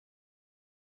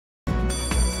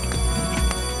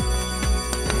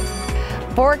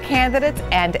4 candidates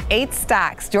and 8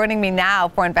 stocks. Joining me now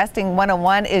for Investing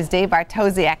 101 is Dave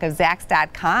Bartosiak of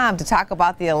Zacks.com to talk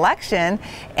about the election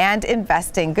and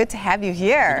investing. Good to have you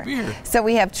here. Good to be here. So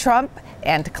we have Trump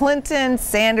and Clinton,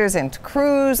 Sanders and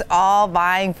Cruz all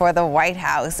vying for the White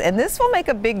House. And this will make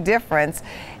a big difference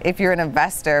if you're an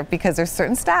investor, because there's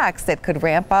certain stocks that could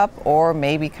ramp up or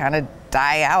maybe kind of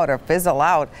die out or fizzle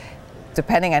out,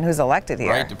 depending on who's elected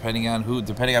here. Right, depending on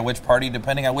which party,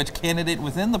 depending on which candidate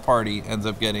within the party ends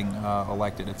up getting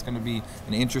elected. It's going to be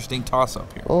an interesting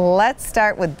toss-up here. Let's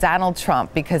start with Donald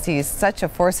Trump, because he's such a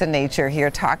force of nature here,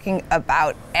 talking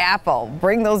about Apple.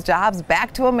 Bring those jobs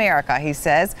back to America, he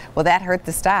says. Will that hurt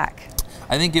the stock?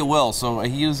 I think it will. So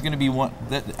he is going to be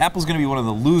Apple's going to be one of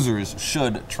the losers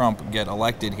should Trump get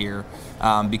elected here,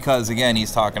 because again,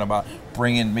 he's talking about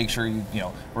make sure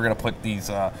we're going to put these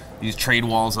trade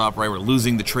walls up, right? We're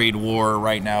losing the trade war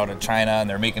right now to China, and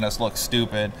they're making us look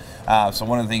stupid. So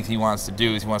one of the things he wants to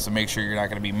do is he wants to make sure you're not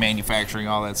going to be manufacturing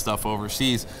all that stuff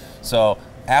overseas. So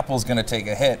Apple's going to take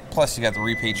a hit. Plus, you got the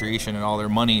repatriation and all their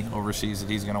money overseas that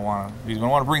he's going to want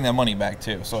to bring that money back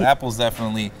too. So Apple's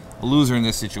definitely a loser in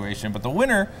this situation, but the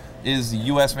winner is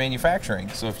U.S. manufacturing.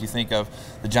 So if you think of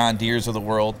the John Deeres of the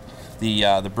world,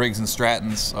 the Briggs and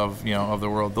Strattons of the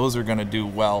world, those are going to do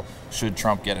well should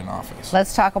Trump get in office.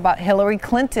 Let's talk about Hillary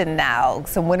Clinton now.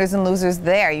 Some winners and losers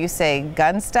there. You say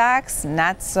gun stocks,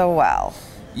 not so well.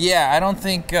 Yeah, I don't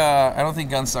think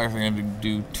gun stocks are going to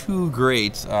do too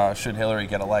great should Hillary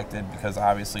get elected, because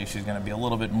obviously she's going to be a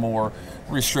little bit more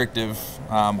restrictive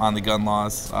on the gun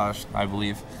laws, I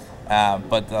believe.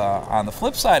 But on the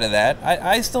flip side of that,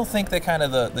 I still think that kind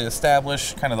of the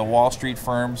established, kind of the Wall Street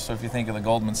firms, so if you think of the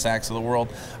Goldman Sachs of the world,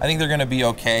 I think they're going to be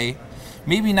okay.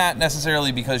 Maybe not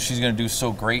necessarily because she's going to do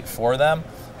so great for them,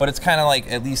 but it's kind of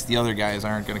like at least the other guys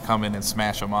aren't going to come in and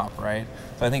smash them up, right?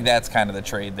 So I think that's kind of the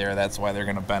trade there. That's why they're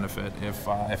going to benefit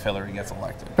if Hillary gets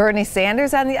elected. Bernie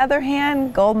Sanders, on the other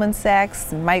hand, Goldman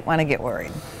Sachs might want to get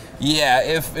worried. Yeah,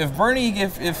 if Bernie,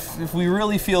 if we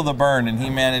really feel the burn and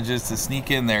he manages to sneak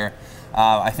in there,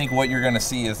 I think what you're going to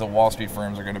see is the Wall Street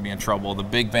firms are going to be in trouble. The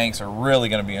big banks are really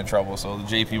going to be in trouble. So the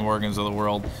J.P. Morgans of the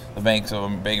world, the Bank of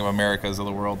Americas of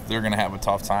the world, they're going to have a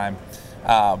tough time.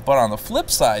 But on the flip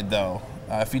side, though,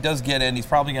 if he does get in, he's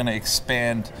probably going to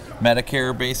expand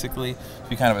Medicare, basically, to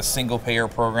be kind of a single-payer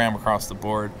program across the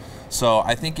board. So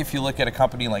I think if you look at a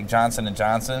company like Johnson &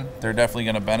 Johnson, they're definitely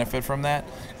going to benefit from that.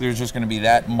 There's just going to be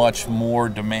that much more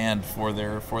demand for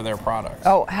their products.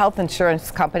 Oh, health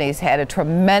insurance companies had a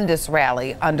tremendous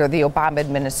rally under the Obama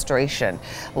administration.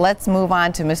 Let's move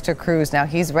on to Mr. Cruz. Now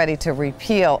he's ready to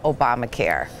repeal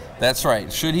Obamacare. That's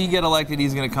right. Should he get elected,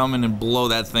 he's going to come in and blow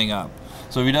that thing up.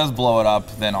 So if he does blow it up,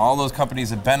 then all those companies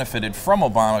that benefited from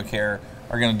Obamacare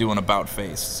are going to do an about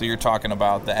face. So you're talking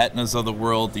about the Aetnas of the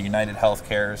world, the United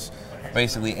Healthcares,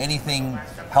 basically anything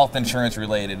health insurance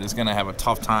related is going to have a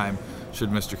tough time should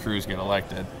Mr. Cruz get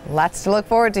elected. Lots to look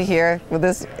forward to here with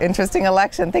this interesting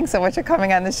election. Thanks so much for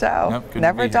coming on the show. Yep,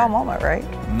 Never a dull moment, right?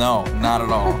 No, not at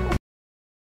all.